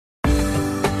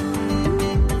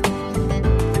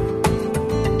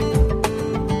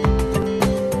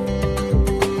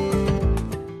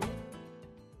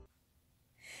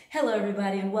Hello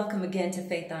everybody and welcome again to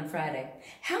Faith on Friday.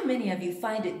 How many of you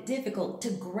find it difficult to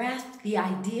grasp the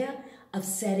idea of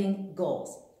setting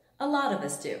goals? A lot of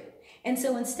us do. And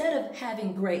so instead of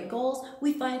having great goals,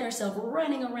 we find ourselves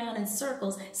running around in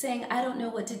circles saying, I don't know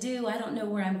what to do, I don't know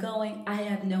where I'm going, I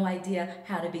have no idea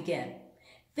how to begin.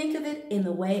 Think of it in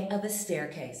the way of a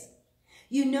staircase.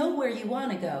 You know where you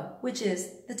want to go, which is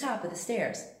the top of the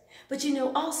stairs. But you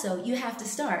know also you have to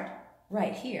start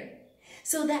right here.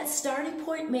 So that starting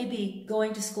point may be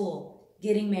going to school,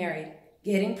 getting married,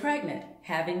 getting pregnant,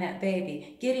 having that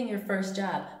baby, getting your first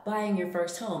job, buying your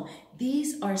first home.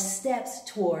 These are steps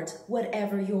towards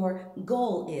whatever your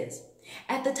goal is.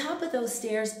 At the top of those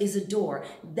stairs is a door.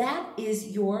 That is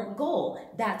your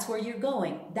goal. That's where you're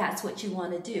going. That's what you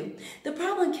want to do. The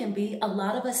problem can be a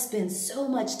lot of us spend so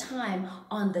much time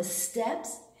on the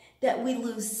steps that we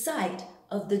lose sight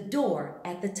of the door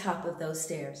at the top of those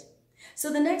stairs.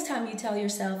 So the next time you tell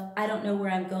yourself, I don't know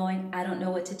where I'm going, I don't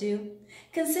know what to do,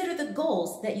 consider the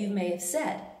goals that you may have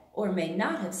set or may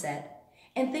not have set,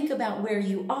 and think about where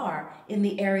you are in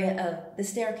the area of the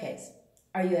staircase.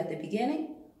 Are you at the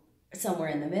beginning, somewhere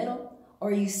in the middle, or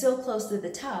are you so close to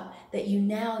the top that you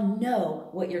now know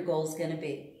what your goal is going to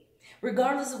be?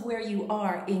 Regardless of where you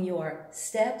are in your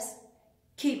steps,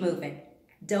 keep moving.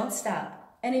 Don't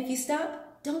stop. And if you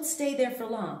stop, don't stay there for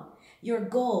long. Your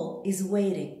goal is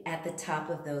waiting at the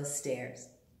top of those stairs.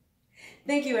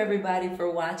 Thank you everybody for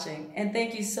watching, and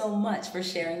thank you so much for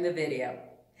sharing the video.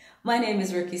 My name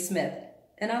is Ricky Smith,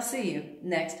 and I'll see you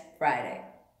next Friday.